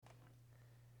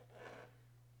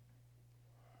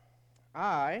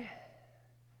I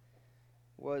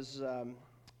was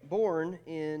born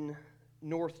in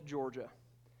North Georgia,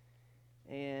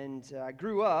 and I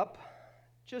grew up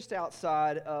just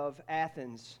outside of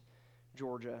Athens,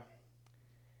 Georgia.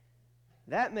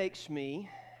 That makes me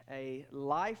a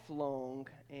lifelong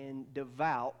and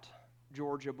devout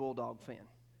Georgia Bulldog fan.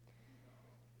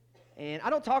 And I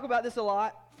don't talk about this a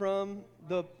lot from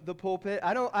the pulpit.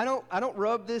 I don't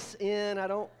rub this in. I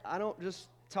don't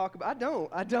talk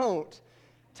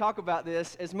about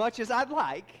this as much as I'd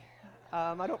like.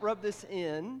 I don't rub this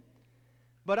in,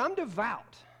 but I'm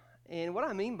devout. And what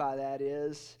I mean by that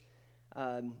is,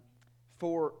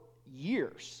 for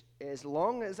years, as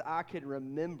long as I can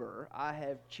remember, I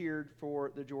have cheered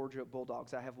for the Georgia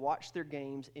Bulldogs. I have watched their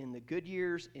games in the good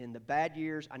years, in the bad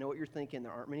years. I know what you're thinking.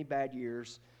 There aren't many bad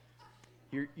years.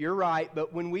 You're right.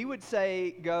 But when we would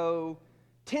say go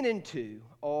 10-2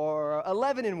 or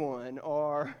 11-1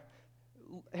 or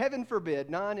heaven forbid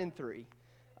 9-3,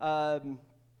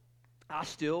 I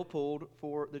still pulled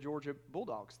for the Georgia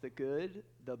Bulldogs. The good,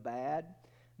 the bad,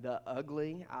 the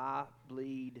ugly. I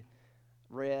bleed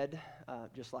red,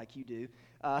 just like you do.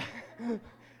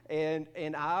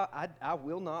 And I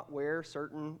will not wear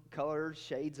certain colors,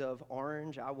 shades of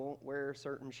orange. I won't wear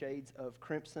certain shades of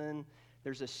crimson.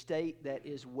 There's a state that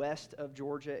is west of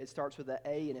Georgia. It starts with an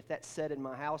A, and if that's said in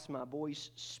my house, my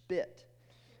boys spit.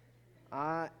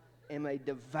 I am a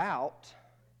devout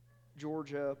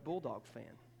Georgia Bulldog fan.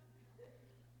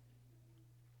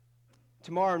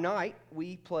 Tomorrow night,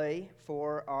 we play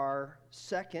for our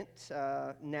second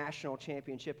national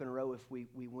championship in a row. If we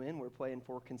win, we're playing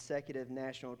for consecutive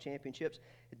national championships.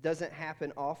 It doesn't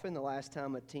happen often. The last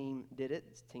time a team did it,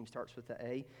 this team starts with the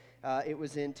A, it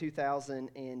was in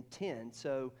 2010.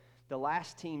 So the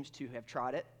last teams to have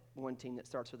tried it, one team that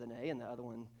starts with an A and the other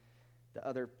one, the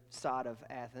other side of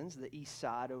Athens, the east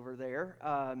side over there,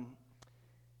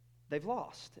 they've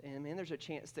lost, and man, there's a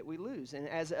chance that we lose. And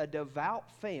as a devout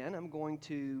fan, I'm going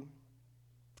to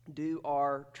do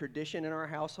our tradition in our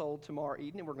household tomorrow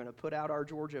evening. We're going to put out our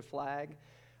Georgia flag.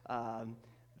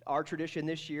 Our tradition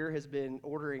this year has been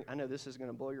ordering, I know this is going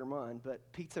to blow your mind, but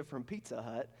pizza from Pizza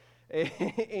Hut.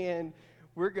 And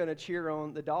we're going to cheer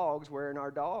on the dogs wearing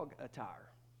our dog attire.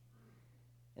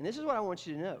 And this is what I want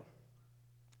you to know,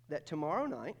 that tomorrow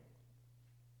night,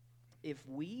 if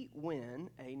we win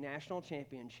a national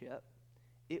championship,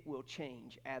 it will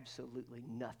change absolutely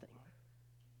nothing.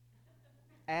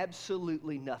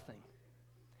 Absolutely nothing.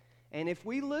 And if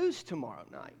we lose tomorrow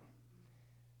night,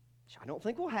 which I don't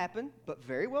think will happen, but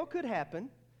very well could happen,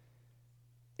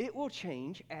 it will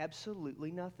change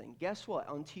absolutely nothing. Guess what?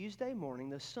 On Tuesday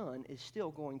morning, the sun is still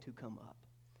going to come up.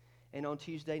 And on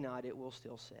Tuesday night, it will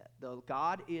still set. Though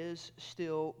God is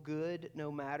still good,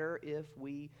 no matter if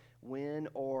we win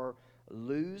or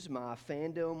lose, my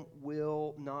fandom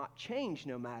will not change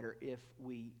no matter if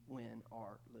we win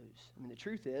or lose. I mean, the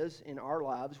truth is, in our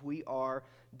lives, we are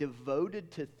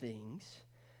devoted to things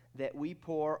that we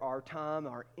pour our time,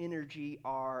 our energy,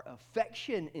 our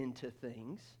affection into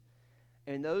things,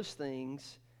 and those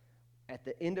things, at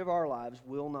the end of our lives,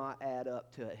 will not add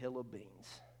up to a hill of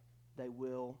beans. They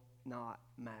will not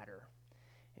matter.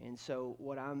 And so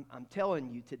what I'm telling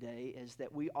you today is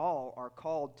that we all are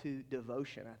called to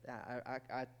devotion.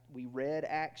 We read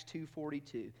Acts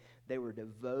 2:42. They were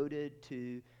devoted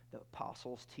to the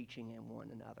apostles' teaching and one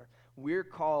another. We're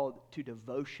called to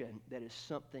devotion that is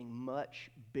something much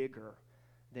bigger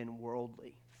than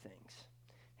worldly things.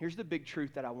 Here's the big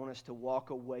truth that I want us to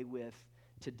walk away with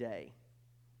today.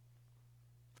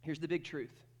 Here's the big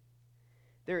truth.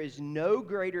 There is no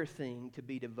greater thing to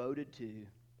be devoted to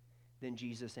than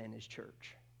Jesus and his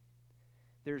church.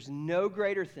 There's no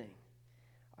greater thing.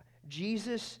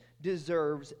 Jesus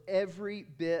deserves every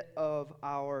bit of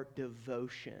our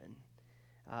devotion.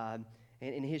 And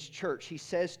in his church, he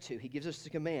gives us the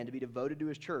command to be devoted to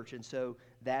his church. And so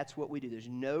that's what we do. There's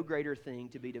no greater thing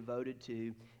to be devoted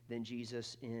to than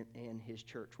Jesus and his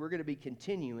church. We're going to be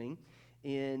continuing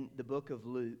in the book of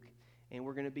Luke. And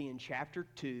we're going to be in chapter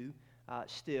 2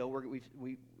 still.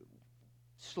 We've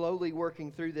slowly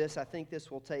working through this. I think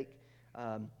this will take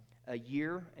a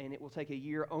year, and it will take a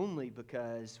year only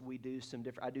because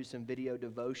I do some video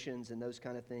devotions and those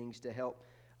kind of things to help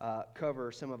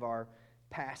cover some of our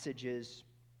passages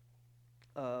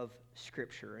of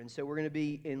Scripture. And so we're going to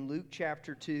be in Luke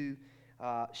chapter 2,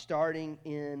 starting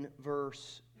in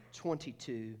verse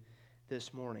 22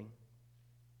 this morning.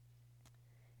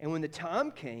 And when the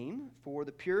time came for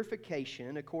the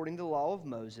purification according to the law of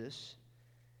Moses,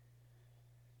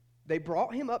 they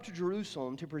brought him up to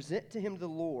Jerusalem to present to him the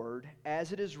Lord,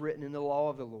 as it is written in the law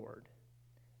of the Lord.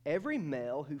 Every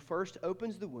male who first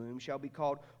opens the womb shall be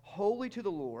called holy to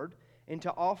the Lord, and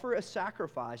to offer a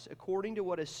sacrifice according to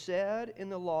what is said in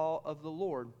the law of the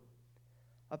Lord.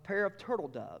 A pair of turtle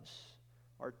doves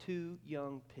or 2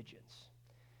 young pigeons.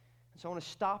 So I want to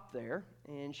stop there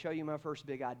and show you my first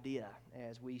big idea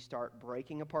as we start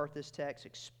breaking apart this text,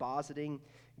 expositing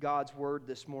God's word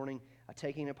this morning,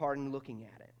 taking it apart and looking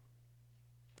at it.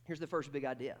 Here's the first big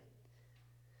idea.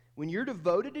 When you're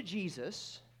devoted to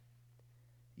Jesus,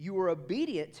 you are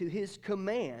obedient to his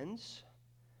commands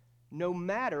no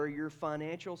matter your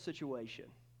financial situation.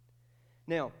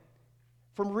 Now,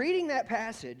 from reading that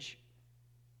passage,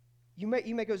 you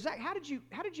may go, Zach, how did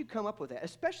you come up with that?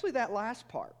 Especially that last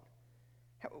part.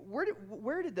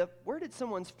 Where did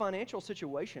someone's financial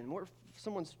situation,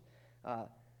 someone's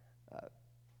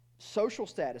social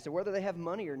status, or whether they have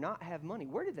money or not have money,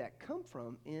 where did that come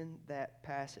from in that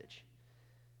passage?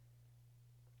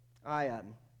 I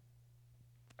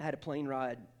had a plane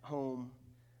ride home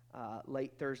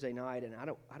late Thursday night, and I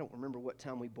don't remember what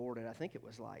time we boarded. I think it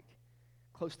was like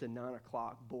close to 9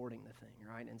 o'clock boarding the thing,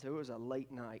 right? And so it was a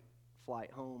late night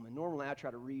flight home. And normally I try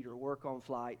to read or work on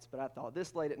flights, but I thought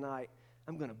this late at night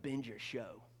I'm going to binge a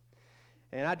show.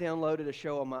 And I downloaded a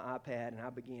show on my iPad, and I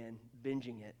began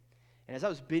binging it. And as I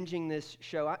was binging this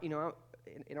show,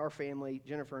 in our family,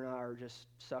 Jennifer and I are just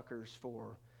suckers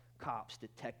for cops,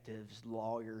 detectives,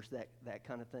 lawyers, that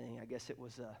kind of thing. I guess it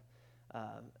was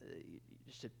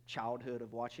just a childhood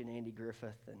of watching Andy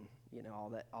Griffith and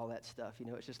all that stuff.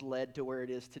 It's just led to where it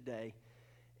is today.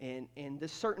 And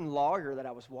this certain lawyer that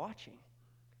I was watching,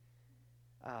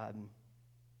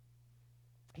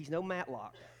 he's no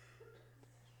Matlock,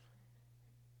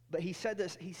 but he said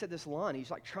this line.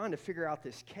 He's like trying to figure out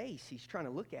this case. He's trying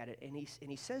to look at it, and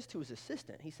he says to his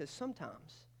assistant, he says,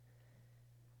 sometimes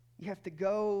you have to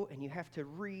go and you have to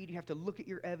read, you have to look at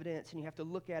your evidence, and you have to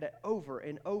look at it over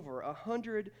and over,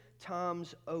 100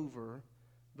 times over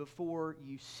before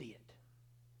you see it.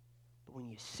 But when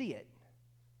you see it,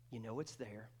 you know it's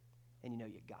there, and you know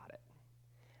you got it.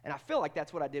 And I feel like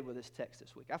that's what I did with this text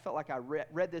this week. I felt like I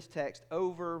read this text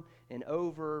over and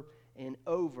over and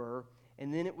over,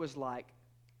 and then it was like,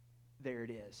 there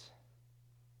it is.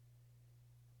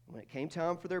 When it came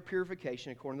time for their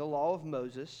purification, according to the law of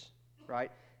Moses,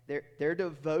 right, their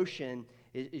devotion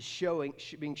is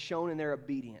being shown in their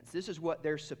obedience. This is what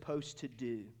they're supposed to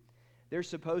do. They're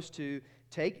supposed to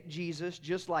take Jesus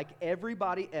just like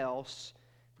everybody else,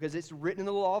 because it's written in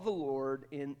the law of the Lord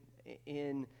in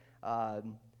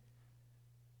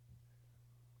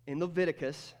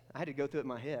Leviticus. I had to go through it in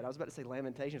my head. I was about to say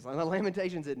Lamentations.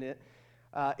 Lamentations, isn't it?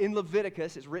 In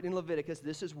Leviticus, it's written in Leviticus,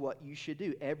 this is what you should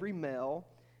do. Every male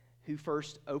who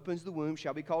first opens the womb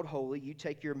shall be called holy. You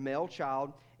take your male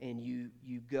child and you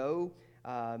go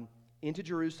into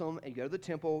Jerusalem and you go to the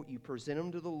temple. You present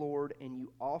him to the Lord and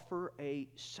you offer a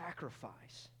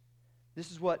sacrifice.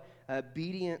 This is what an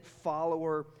obedient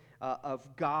follower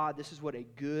of God, this is what a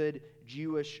good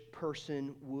Jewish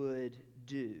person would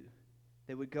do.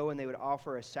 They would go and they would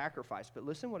offer a sacrifice. But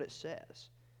listen what it says.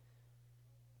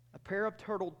 A pair of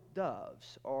turtle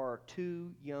doves or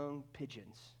 2 young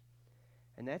pigeons.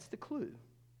 And that's the clue.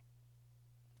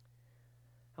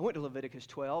 I went to Leviticus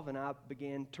 12 and I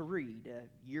began to read.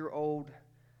 A year-old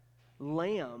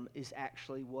lamb is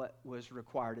actually what was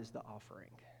required as the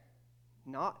offering.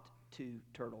 Not 2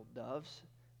 turtle doves,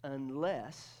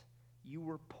 unless you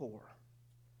were poor.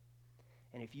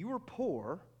 And if you were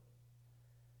poor,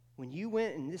 when you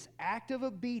went in this act of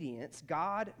obedience,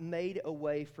 God made a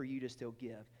way for you to still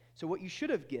give. So what you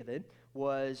should have given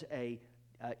was a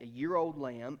year-old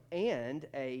lamb and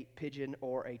a pigeon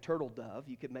or a turtle dove.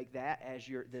 You could make that as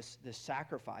this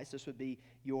sacrifice. This would be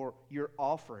your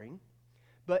offering.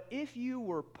 But if you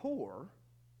were poor,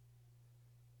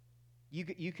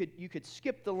 you could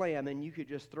skip the lamb and you could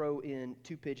just throw in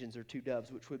 2 pigeons or 2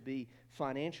 doves, which would be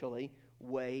financially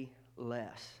way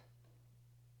less.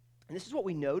 And this is what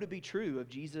we know to be true of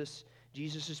Jesus'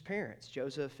 parents,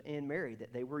 Joseph and Mary,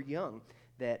 that they were young,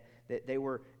 that they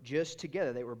were just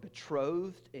together. They were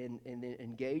betrothed and then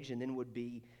engaged and then would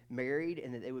be married,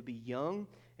 and that they would be young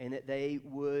and that they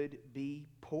would be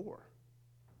poor.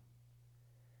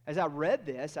 As I read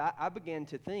this, I began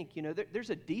to think, there's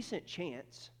a decent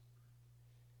chance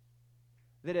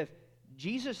that if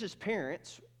Jesus'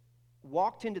 parents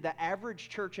walked into the average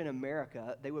church in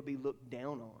America, they would be looked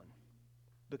down on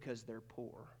because they're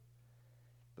poor.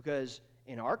 Because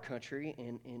in our country,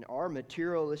 in our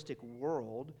materialistic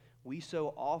world, we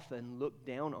so often look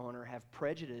down on or have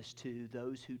prejudice to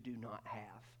those who do not have.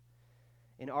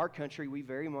 In our country, we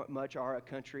very much are a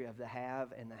country of the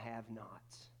have and the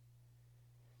have-nots.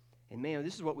 And man,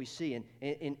 this is what we see.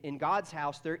 In God's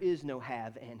house, there is no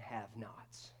have and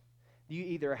have-nots. You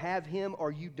either have Him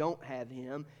or you don't have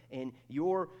Him. And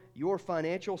your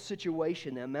financial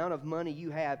situation, the amount of money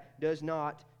you have, does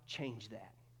not change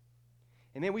that.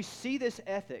 And then we see this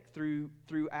ethic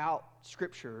throughout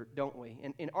Scripture, don't we?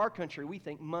 In our country, we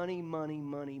think money, money,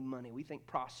 money, money. We think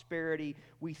prosperity.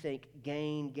 We think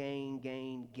gain, gain,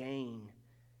 gain, gain.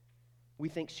 We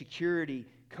think security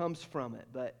comes from it.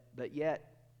 But yet,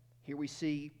 here we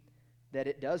see that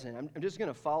it doesn't. I'm just going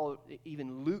to follow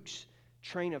even Luke's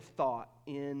train of thought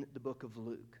in the book of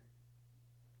Luke.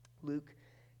 Luke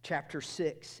chapter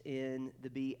 6 in the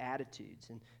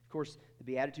Beatitudes. And of course, the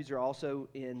Beatitudes are also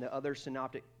in the other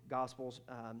synoptic Gospels,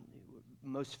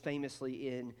 most famously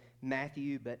in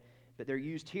Matthew, but they're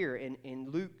used here. In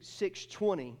Luke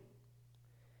 6:20,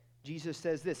 Jesus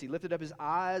says this. He lifted up His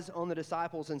eyes on the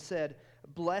disciples and said,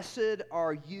 "Blessed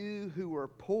are you who are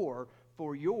poor,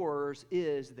 for yours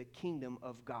is the kingdom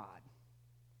of God."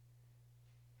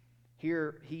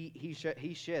 Here he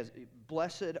says,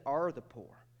 "Blessed are the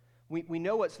poor." We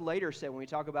know what's later said when we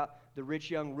talk about the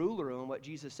rich young ruler and what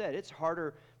Jesus said. It's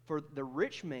harder for the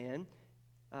rich man.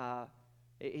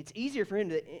 It's easier for him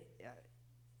to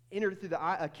enter through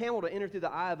a camel to enter through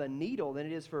the eye of a needle than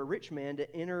it is for a rich man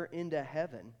to enter into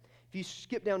heaven. If you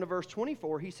skip down to verse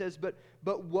 24, he says,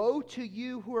 But woe to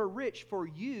you who are rich, for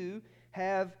you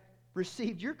have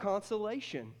received your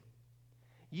consolation.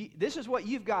 This is what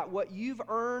you've got, what you've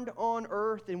earned on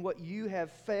earth and what you have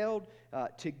failed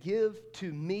to give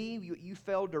to me, what you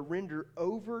failed to render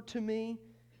over to me.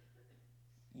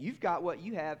 You've got what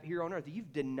you have here on earth.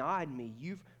 You've denied me.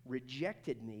 You've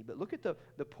rejected me. But look at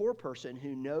the poor person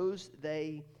who knows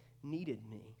they needed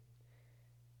me.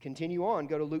 Continue on.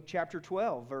 Go to Luke chapter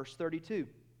 12, verse 32.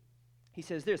 He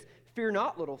says this, "Fear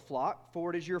not, little flock, for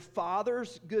it is your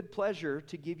Father's good pleasure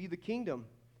to give you the kingdom.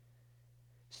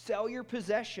 Sell your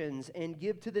possessions and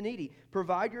give to the needy.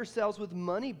 Provide yourselves with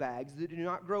money bags that do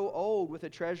not grow old, with a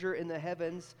treasure in the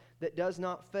heavens that does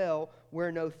not fail,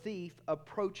 where no thief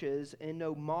approaches and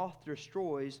no moth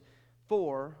destroys.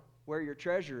 For where your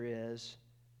treasure is,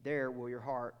 there will your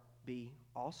heart be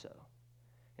also."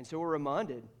 And so we're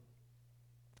reminded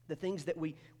the things that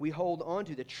we hold on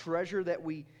to, the treasure that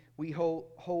we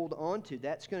hold on to,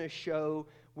 that's going to show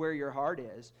where your heart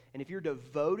is. And if you're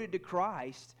devoted to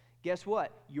Christ, guess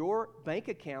what? Your bank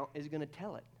account is going to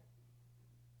tell it.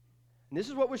 And this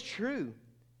is what was true.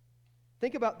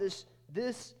 Think about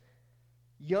this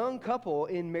young couple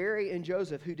in Mary and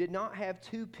Joseph who did not have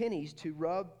 2 pennies to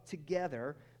rub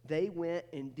together. They went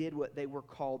and did what they were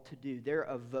called to do.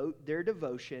 Their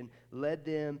devotion led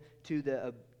them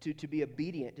to be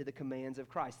obedient to the commands of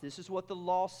Christ. This is what the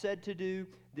law said to do.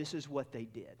 This is what they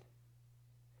did.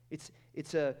 It's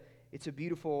a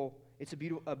beautiful.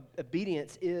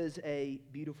 Obedience is a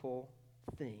beautiful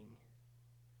thing.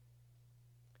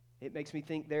 It makes me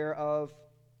think there of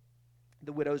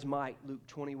the widow's mite, Luke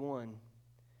 21.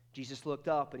 Jesus looked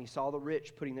up and He saw the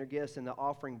rich putting their gifts in the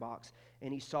offering box,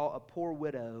 and He saw a poor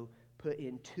widow put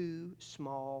in 2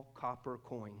 small copper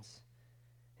coins.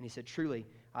 And He said, "Truly,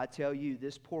 I tell you,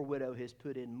 this poor widow has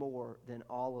put in more than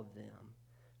all of them,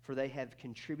 for they have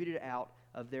contributed out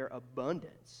of their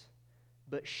abundance.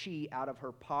 But she, out of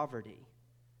her poverty,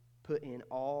 put in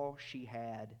all she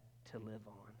had to live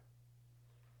on."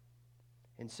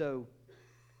 And so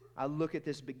I look at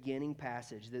this beginning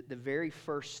passage, the very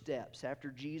first steps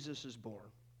after Jesus is born.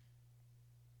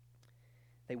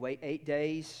 They wait 8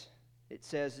 days. It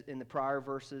says in the prior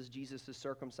verses, Jesus is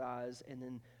circumcised, and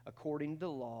then according to the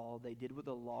law, they did what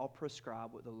the law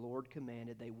prescribed, what the Lord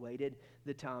commanded. They waited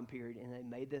the time period, and they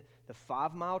made the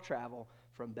 5-mile travel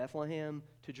from Bethlehem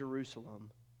to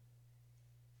Jerusalem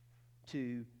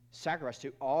to sacrifice,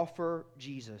 to offer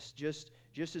Jesus, just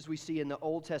as we see in the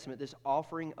Old Testament, this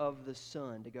offering of the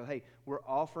Son, to go, hey, we're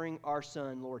offering our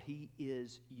Son, Lord, He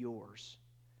is yours.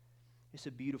 It's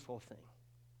a beautiful thing.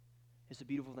 It's a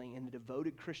beautiful thing, and the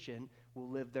devoted Christian will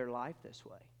live their life this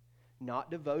way. Not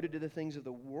devoted to the things of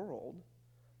the world,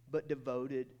 but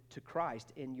devoted to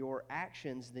Christ, and your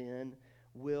actions then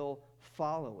will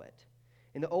follow it.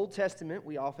 In the Old Testament,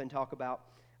 we often talk about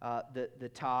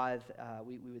the tithe.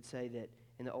 We would say that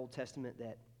in the Old Testament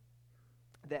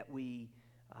that we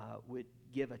would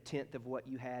give 1/10 of what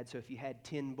you had. So if you had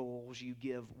 10 bulls, you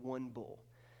give 1 bull.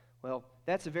 Well,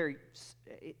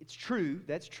 it's true,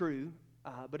 that's true,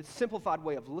 but it's a simplified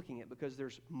way of looking at it because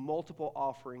there's multiple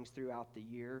offerings throughout the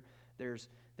year. There's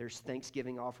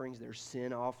Thanksgiving offerings, there's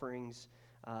sin offerings,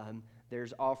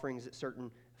 there's offerings at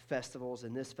certain festivals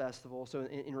and this festival. So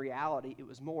in reality, it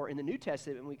was more. In the New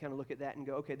Testament, we kind of look at that and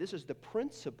go, okay, this is the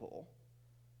principle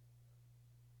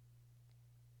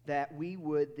that we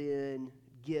would then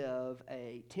give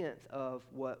a tenth of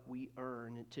what we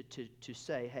earn to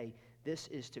say, hey, this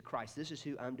is to Christ. This is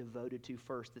who I'm devoted to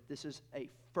first, that this is a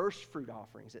first fruit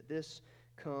offerings, that this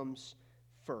comes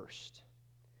first.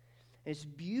 And it's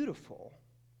beautiful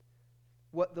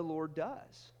what the Lord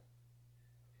does.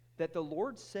 That the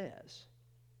Lord says,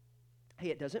 hey,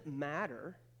 it doesn't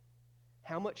matter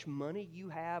how much money you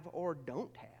have or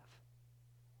don't have.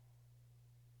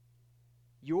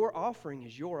 Your offering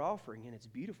is your offering, and it's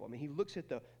beautiful. I mean, he looks at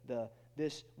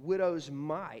this widow's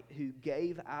mite who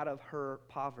gave out of her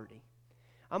poverty.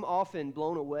 I'm often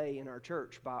blown away in our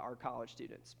church by our college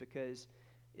students because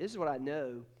this is what I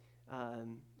know.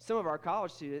 Some of our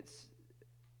college students,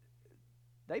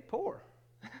 they poor.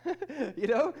 You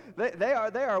know, they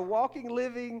are walking,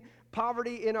 living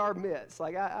poverty in our midst.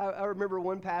 Like I remember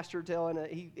one pastor telling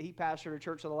he pastored a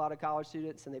church with a lot of college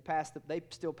students, and they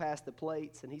still passed the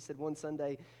plates. And he said one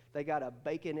Sunday they got a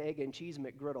bacon, egg, and cheese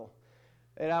McGriddle,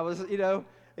 and I was,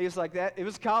 he was like that. It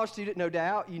was a college student, no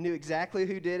doubt. You knew exactly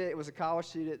who did it. It was a college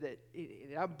student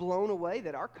I'm blown away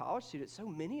that our college students, so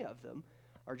many of them,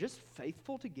 are just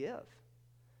faithful to give.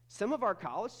 Some of our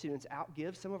college students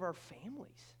outgive some of our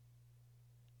families.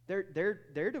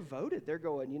 They're devoted. They're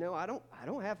going, I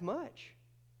don't have much,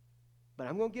 but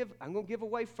I'm going to give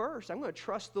away first. I'm going to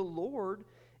trust the Lord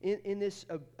in this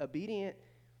obedient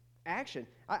action.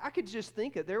 I could just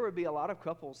think that there would be a lot of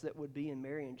couples that would be in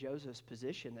Mary and Joseph's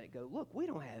position that go, look, we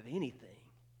don't have anything.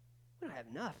 We don't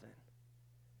have nothing.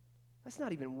 Let's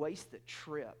not even waste the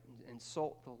trip and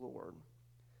insult the Lord.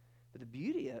 But the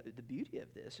beauty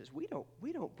of this is we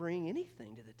don't bring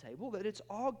anything to the table, that it's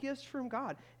all gifts from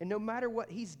God. And no matter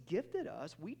what he's gifted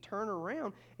us, we turn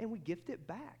around and we gift it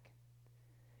back.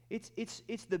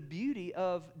 It's the beauty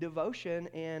of devotion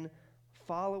and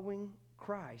following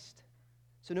Christ.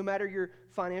 So no matter your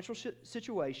financial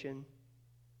situation,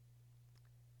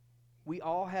 we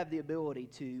all have the ability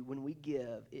to, when we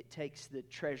give, it takes the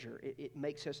treasure. It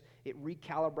makes us, it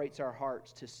recalibrates our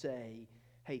hearts to say,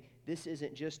 hey, this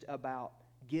isn't just about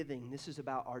giving. This is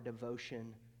about our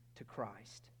devotion to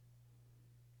Christ.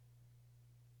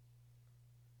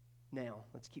 Now,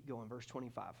 let's keep going. Verse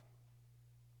 25.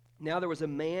 Now there was a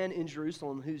man in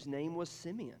Jerusalem whose name was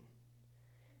Simeon.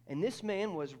 And this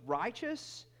man was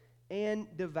righteous and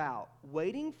devout,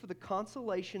 waiting for the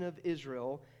consolation of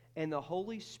Israel, and the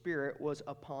Holy Spirit was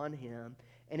upon him.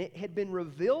 And it had been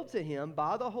revealed to him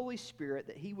by the Holy Spirit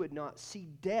that he would not see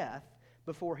death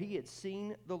before he had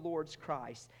seen the Lord's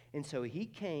Christ. And so he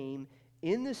came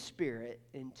in the Spirit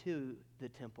into the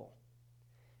temple.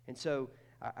 And so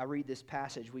I read this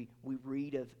passage. We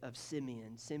read of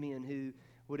Simeon who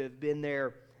would have been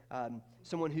there,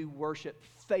 someone who worshiped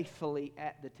faithfully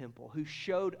at the temple, who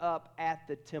showed up at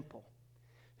the temple,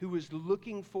 who was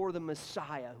looking for the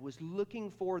Messiah, who was looking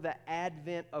for the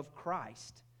advent of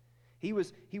Christ. He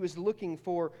was looking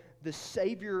for the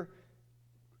Savior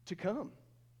to come.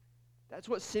 That's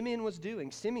what Simeon was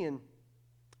doing. Simeon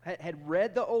had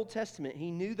read the Old Testament. He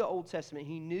knew the Old Testament.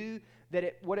 He knew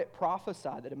that what it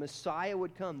prophesied, that a Messiah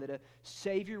would come, that a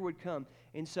Savior would come.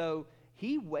 And so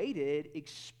he waited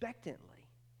expectantly.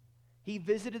 He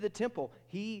visited the temple.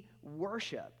 He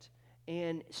worshiped.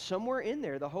 And somewhere in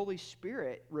there, the Holy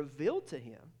Spirit revealed to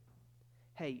him,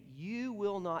 hey, you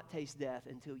will not taste death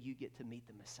until you get to meet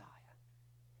the Messiah.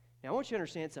 Now, I want you to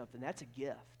understand something. That's a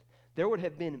gift. There would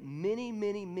have been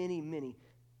many,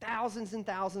 thousands and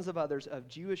thousands of others of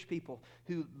Jewish people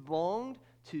who longed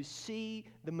to see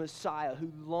the Messiah,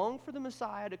 who longed for the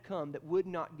Messiah to come, that would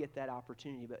not get that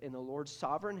opportunity. But in the Lord's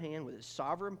sovereign hand, with his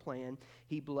sovereign plan,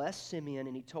 he blessed Simeon,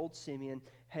 and he told Simeon,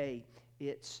 hey,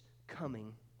 it's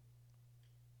coming.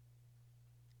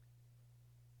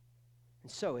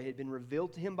 And so it had been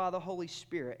revealed to him by the Holy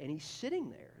Spirit, and he's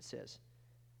sitting there, it says.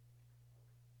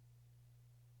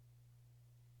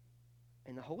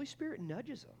 And the Holy Spirit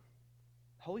nudges him.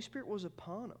 The Holy Spirit was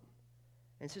upon him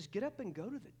and says, get up and go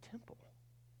to the temple.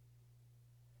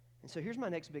 And so here's my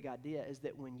next big idea, is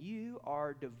that when you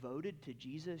are devoted to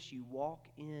Jesus, you walk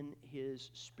in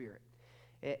his Spirit.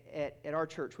 At our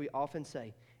church, we often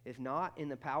say, if not in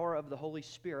the power of the Holy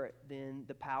Spirit, then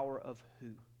the power of who?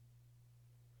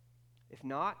 If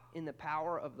not in the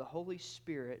power of the Holy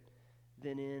Spirit,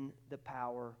 then in the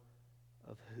power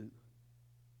of who?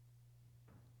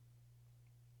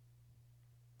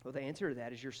 Well, the answer to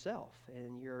that is yourself,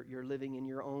 and you're living in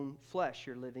your own flesh.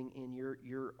 You're living in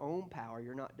your own power.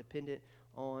 You're not dependent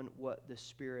on what the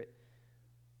Spirit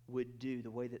would do, the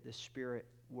way that the Spirit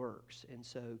works. And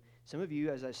so some of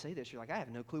you, as I say this, you're like, I have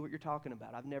no clue what you're talking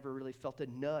about. I've never really felt a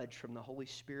nudge from the Holy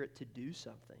Spirit to do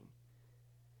something.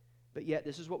 But yet,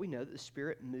 this is what we know, that the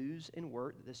Spirit moves and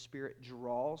works, that the Spirit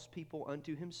draws people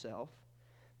unto Himself,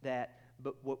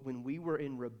 when we were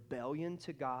in rebellion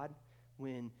to God,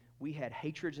 when we had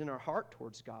hatreds in our heart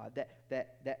towards God,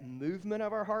 that movement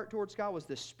of our heart towards God was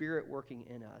the Spirit working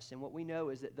in us. And what we know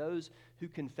is that those who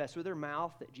confess with their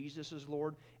mouth that Jesus is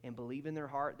Lord and believe in their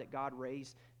heart that God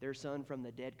raised their Son from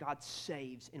the dead, God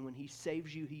saves. And when He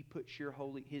saves you, He puts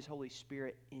His Holy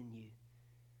Spirit in you.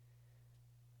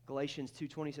 Galatians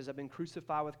 2:20 says, I've been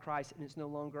crucified with Christ, and it's no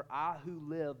longer I who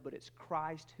live, but it's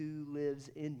Christ who lives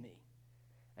in me.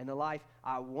 And the life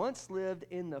I once lived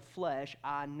in the flesh,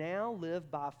 I now live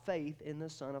by faith in the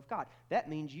Son of God. That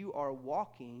means you are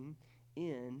walking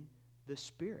in the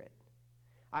Spirit.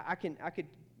 I could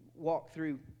walk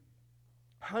through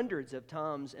hundreds of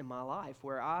times in my life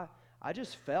where I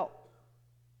just felt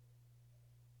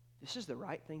this is the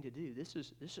right thing to do. This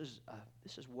is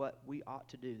what we ought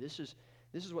to do. This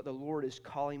is what the Lord is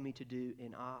calling me to do,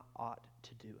 and I ought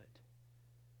to do it.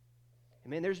 And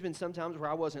man, there's been some times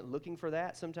where I wasn't looking for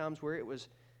that. Sometimes where it was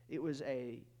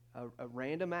a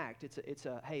random act. It's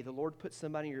a hey, the Lord put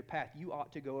somebody in your path. You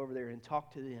ought to go over there and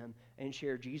talk to them and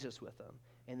share Jesus with them.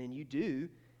 And then you do,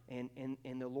 and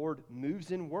the Lord moves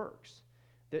and works.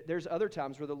 There's other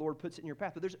times where the Lord puts it in your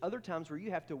path, but there's other times where you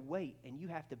have to wait and you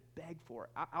have to beg for it.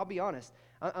 I'll be honest.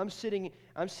 I'm sitting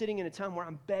in a time where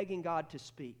I'm begging God to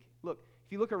speak. Look,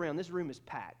 if you look around, this room is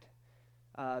packed.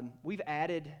 We've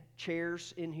added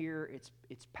chairs in here.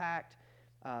 It's packed.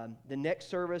 The next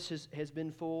service has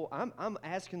been full. I'm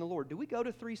asking the Lord, do we go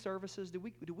to 3 services? Do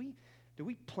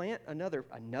we plant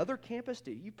another campus?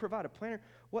 Do you provide a planner?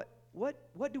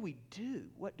 What do we do?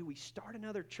 What do we start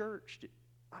another church?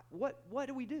 What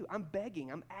do we do? I'm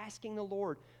begging. I'm asking the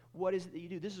Lord, what is it that you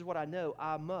do? This is what I know.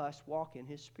 I must walk in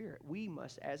His Spirit. We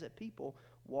must, as a people,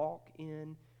 walk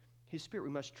in His Spirit. We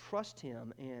must trust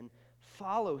Him and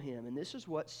follow Him. And this is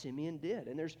what Simeon did.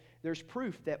 And there's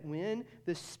proof that when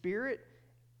the Spirit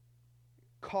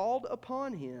called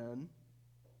upon him,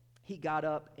 he got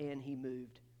up and he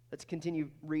moved. Let's continue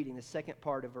reading the second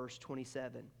part of verse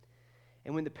 27.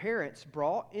 And when the parents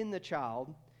brought in the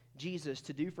child, Jesus,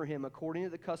 to do for him according to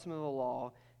the custom of the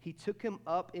law, he took him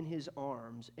up in his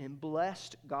arms and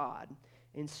blessed God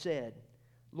and said,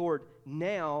 Lord,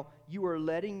 now you are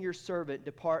letting your servant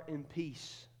depart in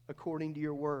peace according to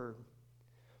your word.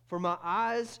 For my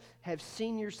eyes have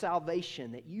seen your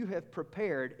salvation that you have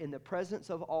prepared in the presence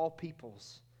of all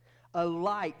peoples, a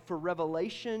light for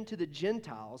revelation to the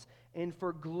Gentiles and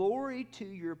for glory to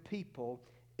your people,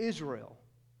 Israel.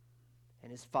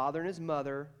 And his father and his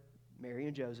mother, Mary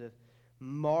and Joseph,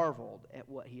 marveled at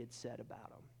what he had said about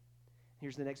him.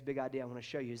 Here's the next big idea I want to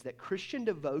show you, is that Christian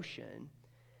devotion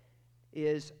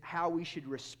is how we should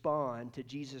respond to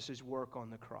Jesus' work on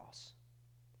the cross.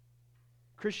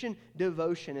 Christian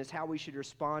devotion is how we should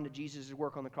respond to Jesus'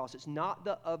 work on the cross. It's not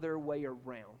the other way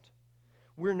around.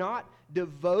 We're not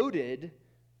devoted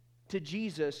to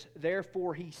Jesus,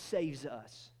 therefore He saves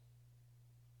us.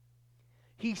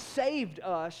 He saved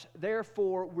us,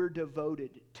 therefore we're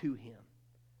devoted to Him.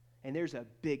 And there's a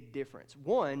big difference.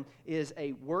 One is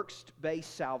a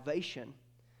works-based salvation.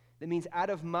 That means out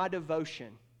of my devotion,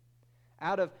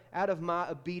 out of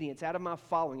my obedience, out of my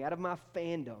following, out of my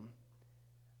fandom,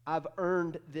 I've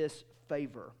earned this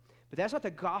favor. But that's not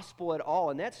the gospel at all,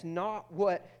 and that's not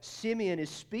what Simeon is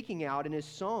speaking out in his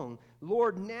song.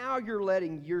 Lord, now you're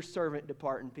letting your servant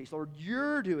depart in peace. Lord,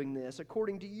 you're doing this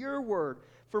according to your word.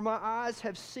 For my eyes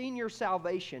have seen your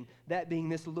salvation, that being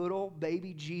this little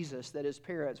baby Jesus that his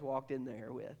parents walked in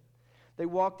there with. They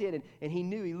walked in, and he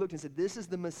knew, he looked and said, this is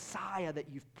the Messiah that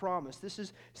you've promised. This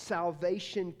is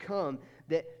salvation come,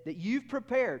 that you've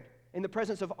prepared in the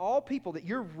presence of all people, that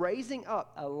you're raising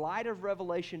up a light of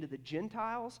revelation to the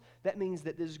Gentiles. That means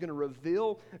that this is going to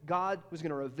reveal, God was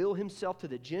going to reveal himself to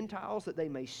the Gentiles, that they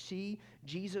may see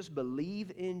Jesus,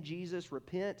 believe in Jesus,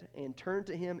 repent and turn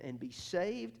to him and be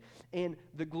saved. And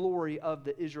the glory of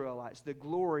the Israelites, the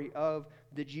glory of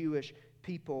the Jewish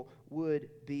people would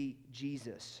be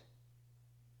Jesus.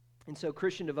 And so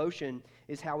Christian devotion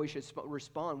is how we should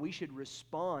respond. We should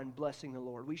respond blessing the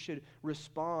Lord. We should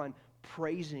respond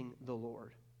praising the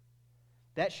Lord.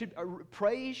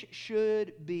 Praise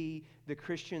should be the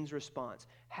Christian's response.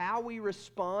 How we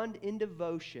respond in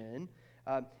devotion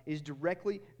is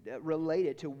directly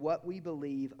related to what we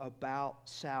believe about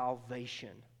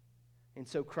salvation. And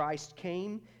so Christ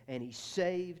came and he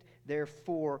saved.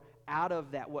 Therefore, out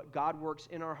of that, what God works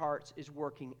in our hearts is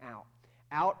working out.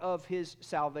 Out of his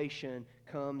salvation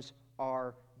comes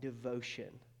our devotion.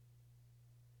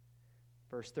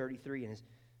 Verse 33, and his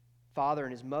father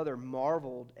and his mother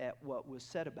marveled at what was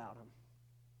said about him.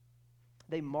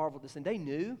 They marveled this, and they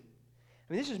knew.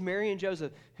 I mean, this is Mary and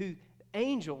Joseph, who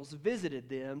angels visited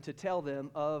them to tell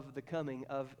them of the coming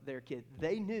of their kid.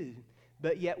 They knew,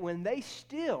 but yet when they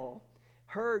still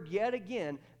heard yet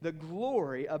again the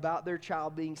glory about their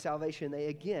child being salvation, they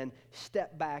again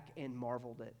stepped back and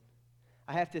marveled at.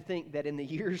 I have to think that in the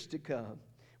years to come,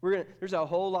 there's a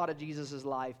whole lot of Jesus'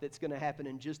 life that's going to happen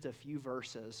in just a few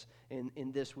verses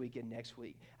in this week and next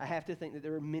week. I have to think that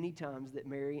there are many times that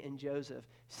Mary and Joseph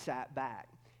sat back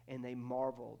and they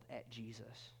marveled at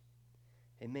Jesus.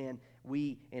 And man,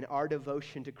 we, in our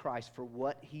devotion to Christ for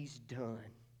what He's done,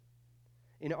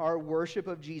 in our worship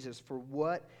of Jesus for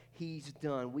what He's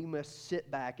done, we must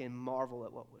sit back and marvel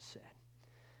at what was said.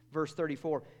 Verse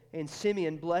 34, and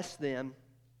Simeon blessed them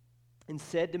and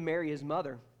said to Mary his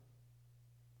mother,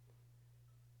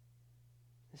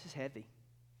 this is heavy,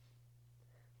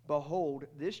 behold,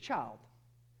 this child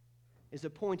is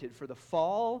appointed for the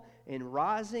fall and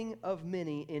rising of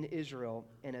many in Israel,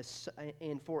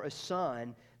 and for a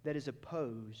sign that is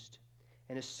opposed.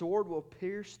 And a sword will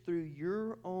pierce through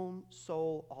your own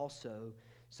soul also,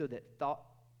 so that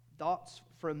thoughts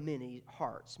from many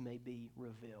hearts may be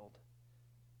revealed.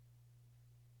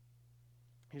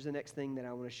 Here's the next thing that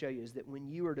I want to show you, is that when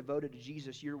you are devoted to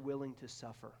Jesus, you're willing to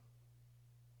suffer.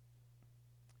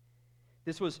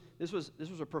 This was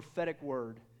a prophetic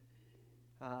word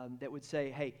that would say,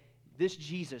 hey, this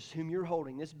Jesus whom you're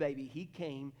holding, this baby, He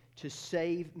came to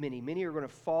save many. Many are going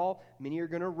to fall, many are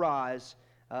going to rise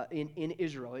in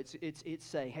Israel. It's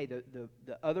saying, hey, the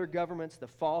other governments, the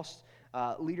false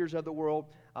leaders of the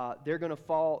world, they're going to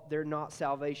fall. They're not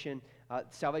salvation.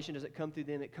 Salvation doesn't come through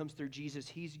them. It comes through Jesus.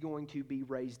 He's going to be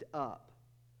raised up.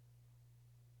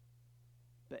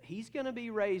 But He's going to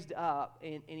be raised up,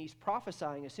 and He's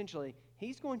prophesying essentially,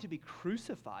 He's going to be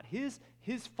crucified. His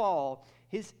fall,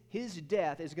 his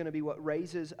death is going to be what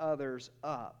raises others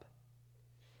up.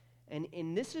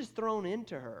 And this is thrown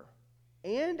into her.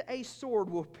 And a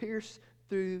sword will pierce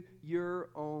through your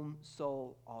own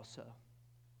soul also.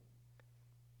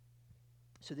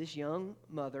 So this young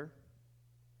mother,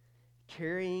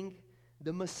 carrying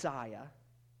the Messiah,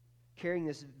 carrying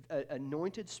this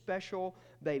anointed special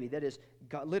baby, that is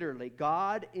God, literally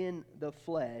God in the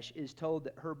flesh, is told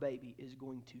that her baby is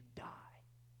going to die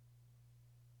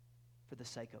for the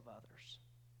sake of others.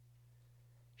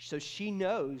 So she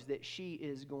knows that she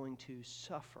is going to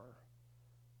suffer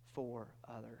for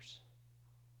others.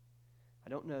 I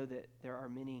don't know that there are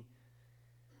many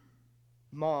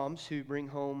moms who bring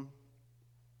home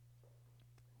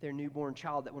their newborn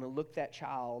child that want to look that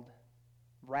child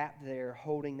wrapped there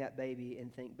holding that baby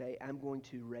and think, babe, I'm going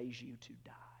to raise you to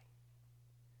die.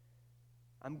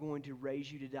 I'm going to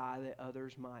raise you to die that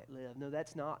others might live. No,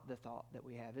 that's not the thought that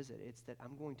we have, is it? It's that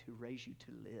I'm going to raise you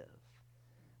to live.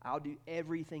 I'll do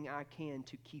everything I can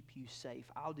to keep you safe.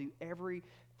 I'll do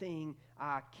everything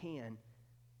I can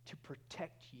to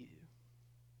protect you.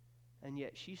 And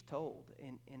yet she's told,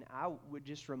 and I would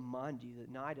just remind you,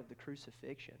 the night of the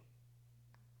crucifixion,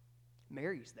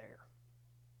 Mary's there.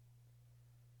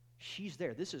 She's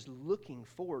there. This is looking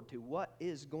forward to what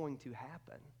is going to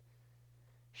happen.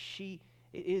 It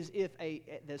is if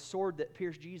the sword that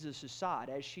pierced Jesus' side,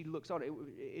 as she looks on it,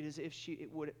 it is if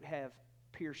it would have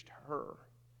pierced her.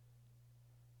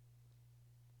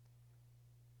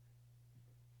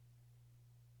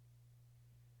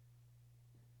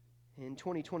 In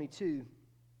 2022,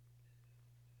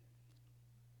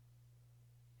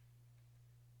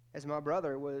 as my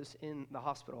brother was in the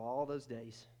hospital all those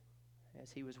days,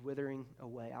 as he was withering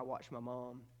away, I watched my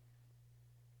mom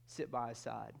sit by his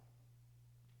side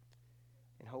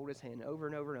and hold his hand over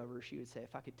and over and over. She would say,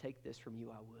 if I could take this from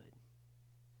you, I would.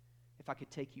 If I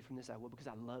could take you from this, I would, because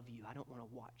I love you. I don't want to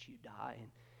watch you die. And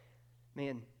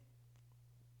man,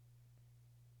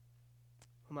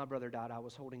 when my brother died, I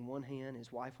was holding one hand,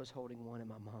 his wife was holding one, and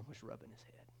my mom was rubbing his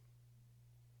head.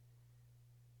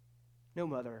 No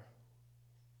mother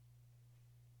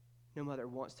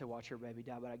wants to watch her baby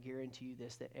die, but I guarantee you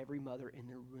this, that every mother in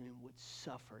the room would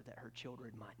suffer that her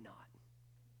children might not.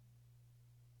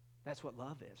 That's what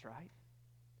love is, right?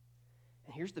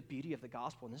 And here's the beauty of the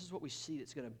gospel, and this is what we see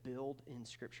that's going to build in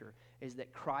Scripture, is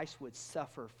that Christ would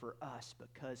suffer for us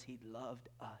because He loved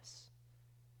us.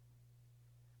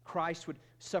 Christ would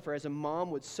suffer as a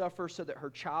mom would suffer so that her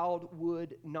child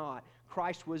would not.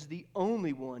 Christ was the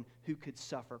only one who could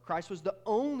suffer. Christ was the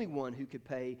only one who could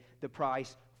pay the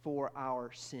price for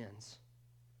our sins.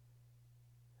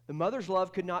 The mother's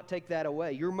love could not take that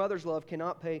away. Your mother's love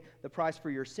cannot pay the price for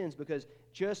your sins, because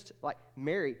just like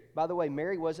Mary, by the way,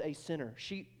 Mary was a sinner.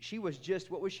 She was just,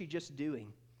 what was she just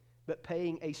doing? But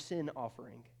paying a sin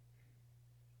offering.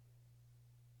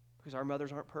 Because our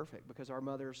mothers aren't perfect, because our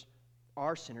mothers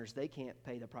are sinners. They can't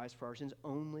pay the price for our sins.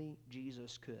 Only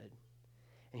Jesus could.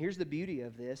 And here's the beauty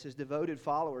of this, as devoted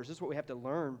followers, this is what we have to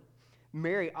learn.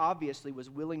 Mary obviously was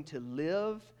willing to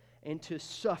live and to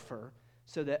suffer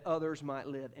so that others might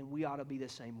live, and we ought to be the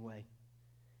same way.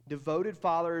 Devoted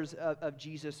followers of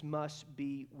Jesus must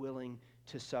be willing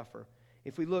to suffer.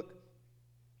 If we look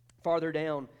farther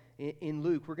down in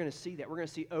Luke, we're going to see that. We're going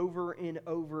to see over and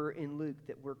over in Luke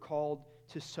that we're called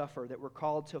to suffer, that we're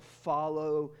called to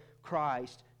follow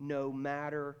Christ no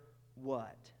matter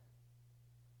what.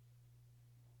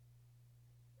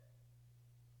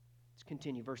 Let's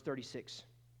continue, verse 36.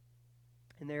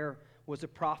 And there was a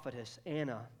prophetess,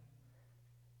 Anna,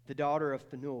 the daughter of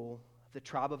Phanuel, of the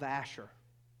tribe of Asher.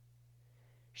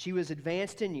 She was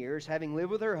advanced in years, having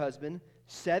lived with her husband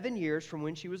 7 years from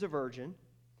when she was a virgin,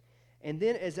 and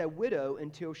then as a widow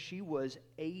until she was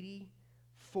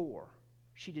 84.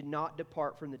 She did not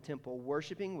depart from the temple,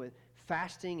 worshiping with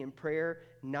fasting and prayer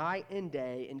night and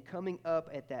day, and coming up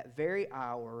at that very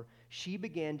hour, she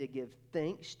began to give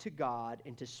thanks to God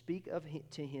and to speak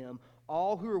to Him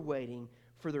all who are waiting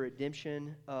for the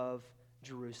redemption of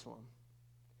Jerusalem.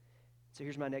 So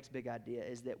here's my next big idea,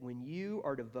 is that when you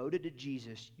are devoted to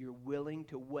Jesus, you're willing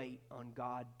to wait on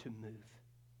God to move.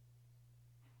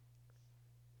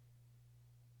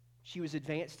 She was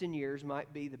advanced in years,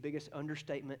 might be the biggest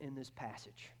understatement in this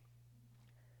passage.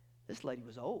 This lady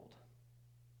was old.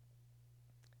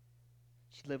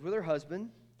 She lived with her husband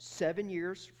 7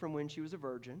 years from when she was a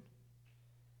virgin.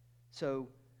 So,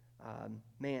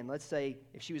 let's say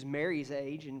if she was Mary's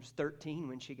age and was 13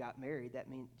 when she got married, that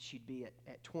means she'd be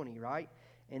at 20, right?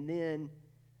 And then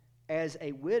as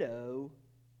a widow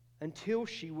until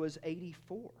she was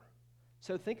 84.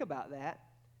 So think about that.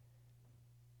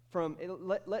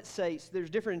 Let's say, so there's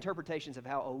different interpretations of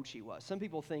how old she was. Some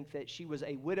people think that she was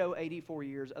a widow 84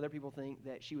 years. Other people think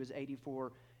that she was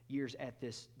 84 years at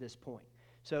this point.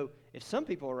 So if some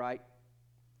people are right,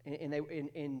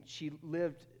 and she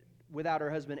lived without her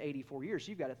husband 84 years,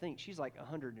 you've got to think she's like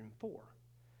 104.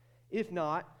 If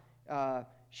not,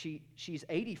 she's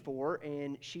 84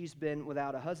 and she's been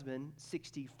without a husband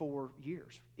 64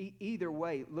 years. Either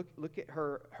way, look at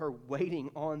her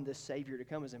waiting on the Savior to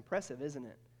come is impressive, isn't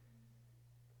it?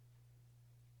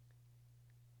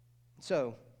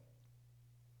 So,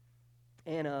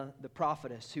 Anna, the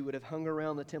prophetess, who would have hung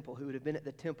around the temple, who would have been at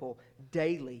the temple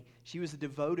daily, she was a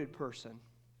devoted person.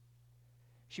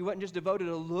 She wasn't just devoted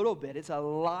a little bit. It's a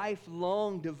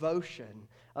lifelong devotion,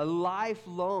 a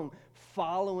lifelong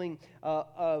following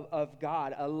of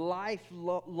God, a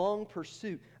lifelong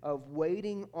pursuit of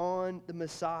waiting on the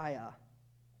Messiah.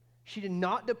 She did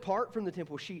not depart from the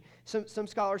temple. Some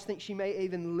scholars think she may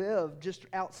even live just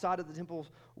outside of the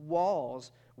temple's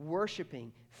walls,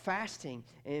 worshiping, fasting,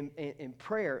 and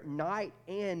prayer night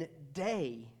and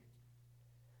day.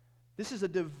 This is a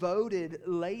devoted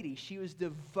lady. She was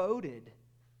devoted.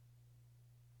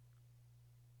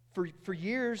 For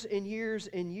years and years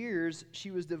and years,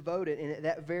 she was devoted. And at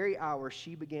that very hour,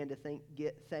 she began to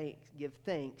give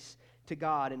thanks to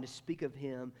God and to speak of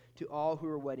Him to all who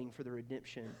are waiting for the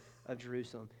redemption of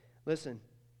Jerusalem. Listen,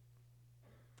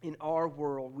 in our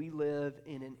world, we live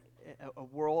in a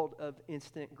world of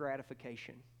instant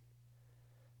gratification.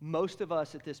 Most of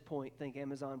us at this point think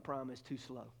Amazon Prime is too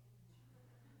slow.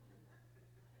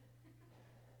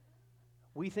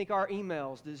 We think our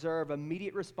emails deserve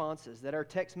immediate responses, that our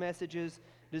text messages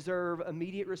deserve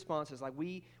immediate responses. Like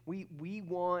we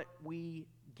want, we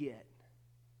get.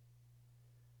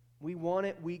 We want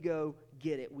it, we go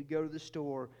get it. We go to the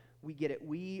store, we get it.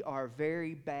 We are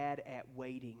very bad at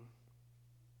waiting.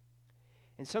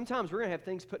 And sometimes we're going to have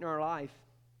things put in our life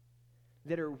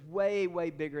that are way,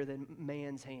 way bigger than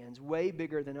man's hands, way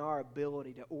bigger than our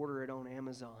ability to order it on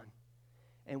Amazon.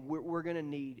 And what we're going to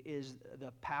need is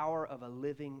the power of a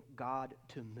living God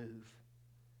to move.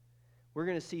 We're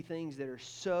going to see things that are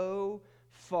so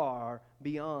far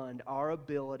beyond our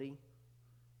ability,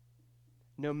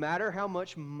 no matter how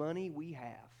much money we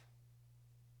have.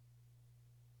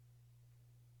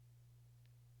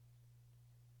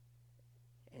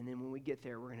 And then when we get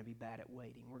there, we're going to be bad at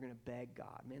waiting. We're going to beg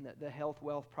God. Man, the health,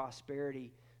 wealth,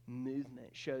 prosperity movement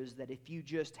shows that if you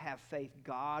just have faith,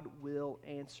 God will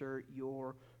answer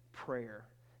your prayer.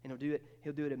 And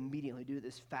He'll do it immediately, do it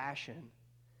this fashion.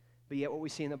 But yet what we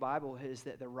see in the Bible is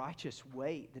that the righteous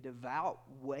wait, the devout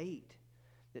wait,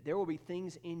 that there will be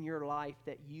things in your life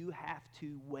that you have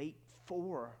to wait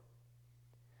for.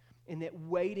 And that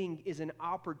waiting is an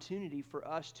opportunity for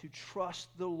us to trust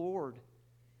the Lord.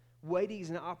 Waiting is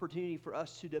an opportunity for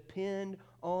us to depend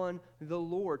on the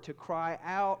Lord, to cry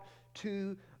out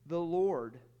to the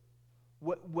Lord.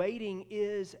 Waiting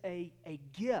is a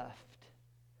gift.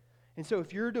 And so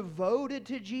if you're devoted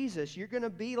to Jesus, you're going to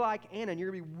be like Anna, and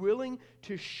you're going to be willing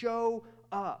to show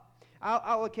up.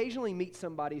 I'll occasionally meet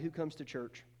somebody who comes to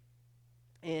church,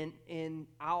 and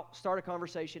I'll start a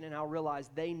conversation, and I'll realize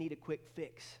they need a quick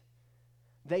fix.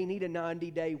 They need a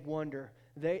 90-day wonder.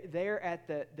 They're at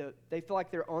they feel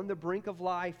like they're on the brink of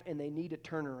life, and they need a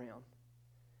turnaround.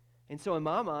 And so in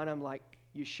my mind, I'm like,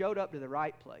 you showed up to the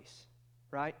right place,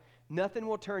 right? Nothing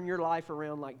will turn your life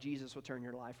around like Jesus will turn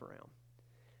your life around.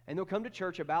 And they'll come to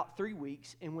church about 3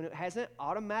 weeks, and when it hasn't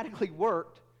automatically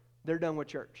worked, they're done with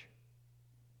church.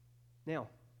 Now,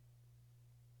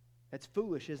 that's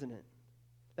foolish, isn't it?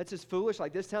 That's as foolish.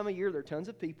 Like this time of year, there are tons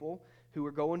of people who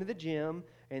are going to the gym,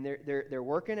 and they're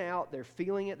working out, they're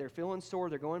feeling it, they're feeling sore,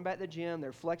 they're going back to the gym,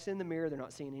 they're flexing in the mirror, they're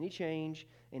not seeing any change,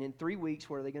 and in 3 weeks,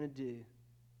 what are they going to do?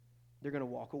 They're going to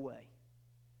walk away.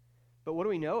 But what do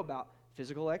we know about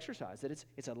physical exercise? That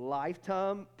it's a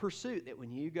lifetime pursuit, that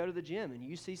when you go to the gym and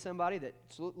you see somebody that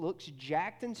looks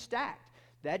jacked and stacked,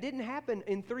 that didn't happen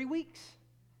in 3 weeks,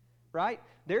 right?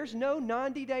 There's no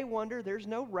 90-day wonder, there's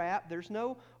no wrap, there's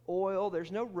no oil,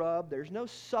 there's no rub, there's no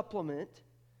supplement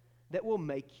that will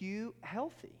make you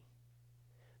healthy.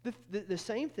 The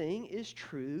same thing is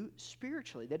true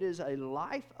spiritually. That is a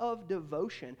life of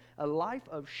devotion, a life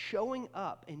of showing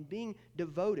up and being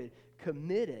devoted,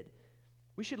 committed.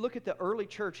 We should look at the early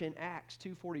church in Acts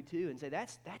 2:42 and say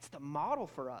that's the model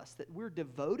for us, that we're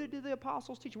devoted to the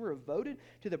apostles' teaching. We're devoted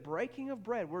to the breaking of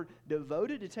bread. We're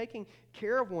devoted to taking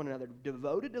care of one another,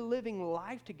 devoted to living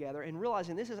life together and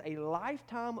realizing this is a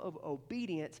lifetime of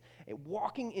obedience and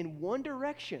walking in one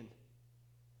direction.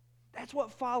 That's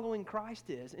what following Christ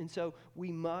is. And so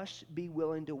we must be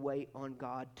willing to wait on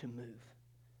God to move.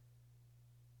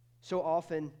 So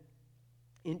often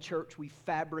in church we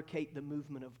fabricate the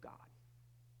movement of God.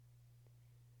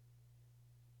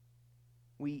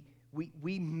 We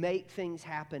make things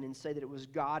happen and say that it was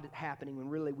God happening when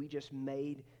really we just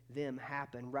made them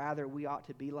happen. Rather, we ought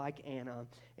to be like Anna,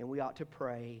 and we ought to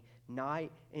pray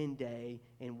night and day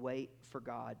and wait for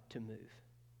God to move.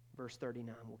 Verse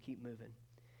 39, we'll keep moving.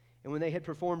 And when they had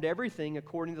performed everything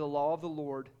according to the law of the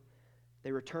Lord,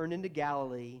 they returned into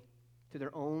Galilee to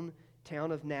their own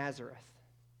town of Nazareth.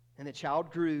 And the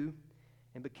child grew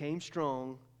and became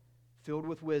strong, filled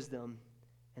with wisdom,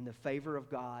 and the favor of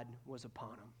God was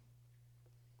upon him.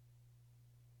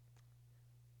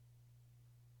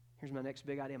 Here's my next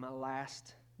big idea. My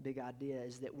last big idea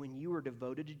is that when you are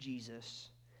devoted to Jesus,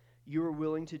 you are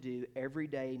willing to do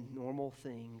everyday normal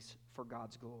things for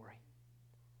God's glory.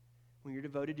 When you're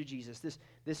devoted to Jesus,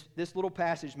 this little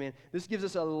passage, man, this gives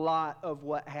us a lot of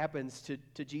what happens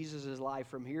to Jesus' life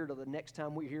from here to the next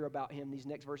time we hear about him. These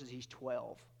next verses, he's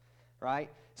 12.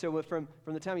 Right? So from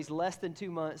the time he's less than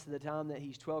 2 months to the time that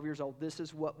he's 12 years old, this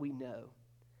is what we know.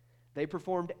 They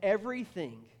performed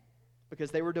everything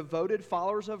because they were devoted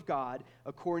followers of God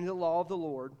according to the law of the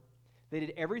Lord. They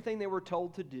did everything they were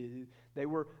told to do. They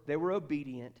were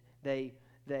obedient.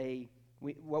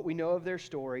 What we know of their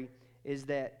story is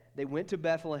that they went to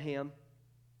Bethlehem,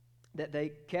 that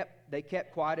they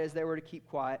kept quiet as they were to keep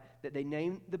quiet, that they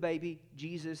named the baby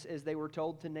Jesus as they were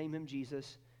told to name him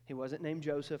Jesus. He wasn't named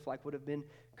Joseph like would have been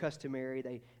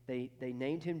customary. They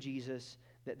named him Jesus,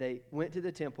 that they went to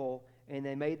the temple, and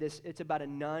they made this, it's about a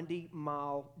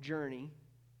 90-mile journey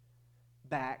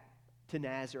back to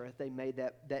Nazareth. They made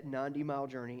that 90-mile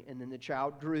journey, and then the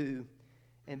child grew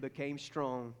and became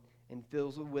strong and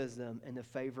filled with wisdom, and the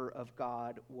favor of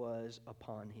God was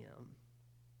upon him.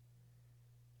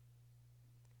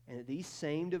 And these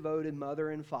same devoted mother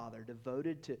and father,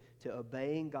 devoted to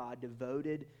obeying God,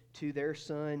 devoted to their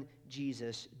son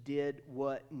Jesus, did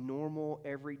what normal,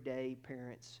 everyday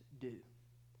parents do.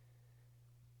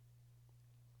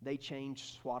 They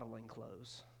changed swaddling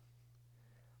clothes.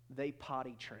 They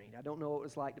potty trained. I don't know what it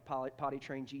was like to potty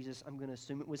train Jesus. I'm going to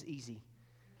assume it was easy,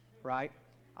 right?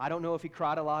 I don't know if he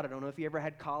cried a lot. I don't know if he ever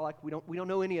had colic. We don't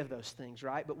know any of those things,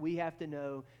 right? But we have to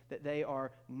know that they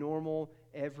are normal,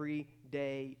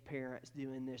 everyday parents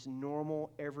doing this normal,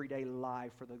 everyday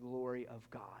life for the glory of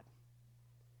God.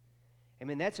 I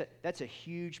mean, that's a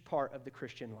huge part of the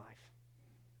Christian life.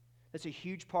 That's a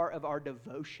huge part of our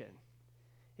devotion,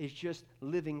 is just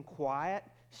living quiet,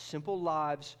 simple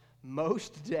lives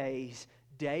most days,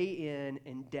 day in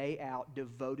and day out,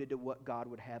 devoted to what God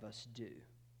would have us do.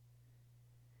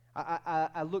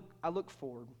 I look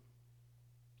forward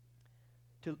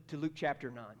to Luke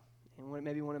chapter 9, and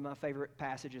maybe one of my favorite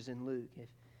passages in Luke.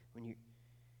 He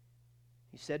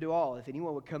said to all, if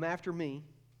anyone would come after me,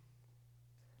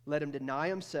 let him deny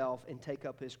himself and take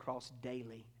up his cross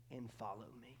daily and follow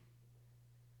me.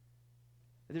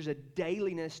 There's a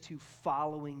dailiness to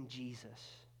following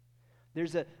Jesus.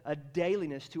 There's a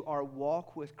dailiness to our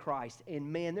walk with Christ.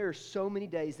 And man, there are so many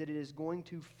days that it is going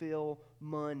to feel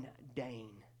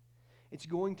mundane. It's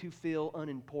going to feel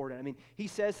unimportant. I mean, he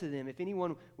says to them, if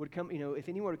anyone would come, if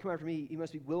anyone would come after me, he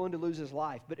must be willing to lose his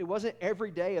life. But it wasn't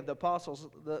every day of the apostles,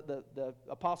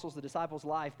 the disciples'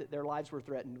 life that their lives were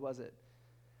threatened, was it?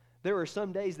 There were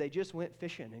some days they just went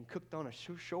fishing and cooked on a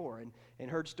shore and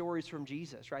heard stories from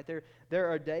Jesus, right? There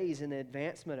are days in the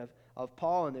advancement of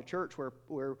Paul in the church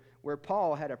where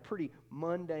Paul had a pretty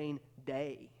mundane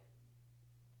day.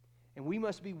 And we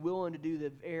must be willing to do the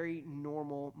very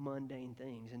normal, mundane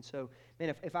things. And so,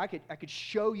 man, if I could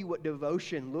show you what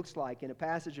devotion looks like in a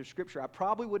passage of Scripture, I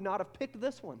probably would not have picked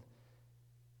this one.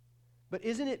 But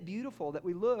isn't it beautiful that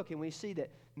we look and we see that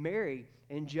Mary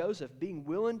and Joseph being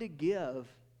willing to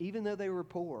give, even though they were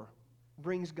poor,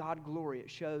 brings God glory. It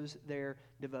shows their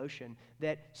devotion.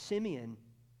 That Simeon,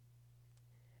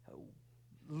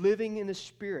 living in the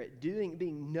Spirit,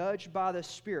 being nudged by the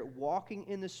Spirit, walking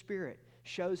in the Spirit,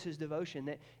 shows his devotion.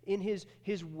 That in his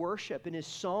worship, in his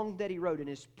song that he wrote, in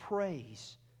his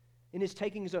praise, in his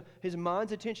taking his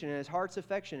mind's attention and his heart's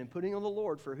affection and putting on the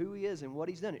Lord for who he is and what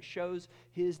he's done, it shows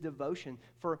his devotion.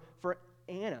 For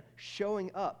Anna,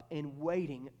 showing up and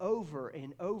waiting over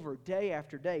and over, day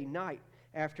after day, night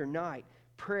after night,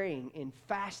 praying and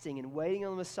fasting and waiting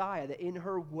on the Messiah, that in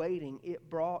her waiting it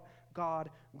brought God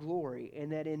glory,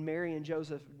 and that in Mary and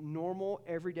Joseph, normal,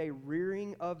 everyday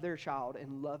rearing of their child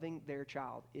and loving their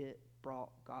child, it brought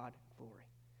God glory.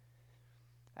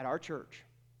 At our church,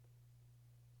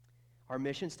 our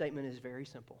mission statement is very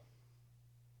simple.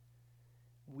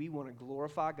 We want to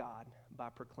glorify God by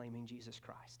proclaiming Jesus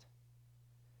Christ.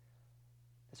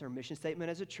 That's our mission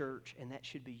statement as a church, and that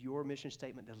should be your mission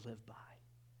statement to live by.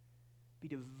 Be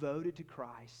devoted to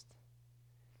Christ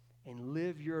and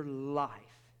live your life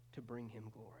to bring Him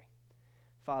glory.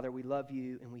 Father, we love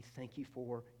you and we thank you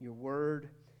for your word.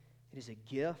 It is a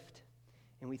gift,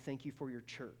 and we thank you for your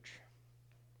church.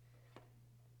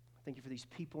 Thank you for these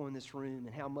people in this room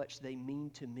and how much they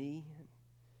mean to me,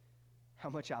 how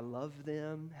much I love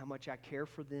them, how much I care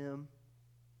for them.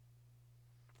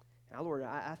 Now, Lord,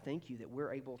 I thank you that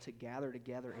we're able to gather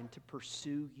together and to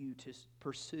pursue you, to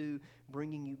pursue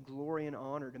bringing you glory and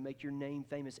honor, to make your name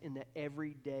famous in the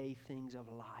everyday things of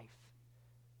life.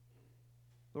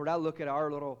 Lord, I look at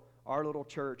our little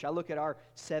church. I look at our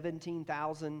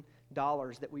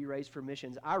 $17,000 that we raise for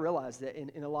missions. I realize that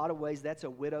in a lot of ways that's a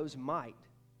widow's mite.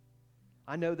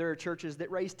 I know there are churches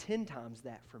that raise 10 times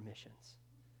that for missions.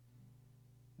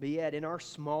 But yet, in our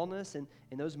smallness and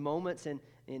in those moments, and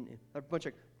in a bunch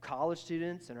of college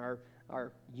students and our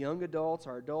young adults,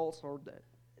 our adults,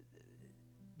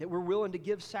 that we're willing to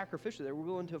give sacrificially, that we're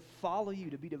willing to follow you,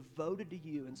 to be devoted to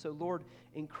you. And so, Lord,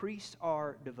 increase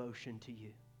our devotion to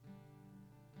you.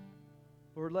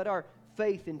 Lord, let our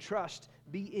faith and trust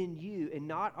be in you and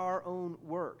not our own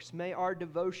works. May our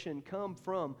devotion come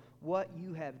from what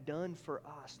you have done for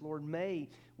us. Lord, may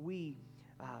we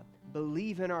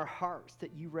believe in our hearts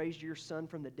that you raised your Son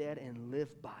from the dead and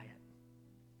live by it.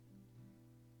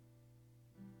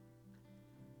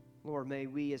 Lord, may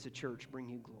we as a church bring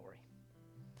you glory.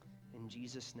 In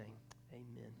Jesus' name,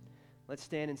 amen. Let's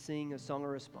stand and sing a song of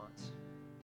response.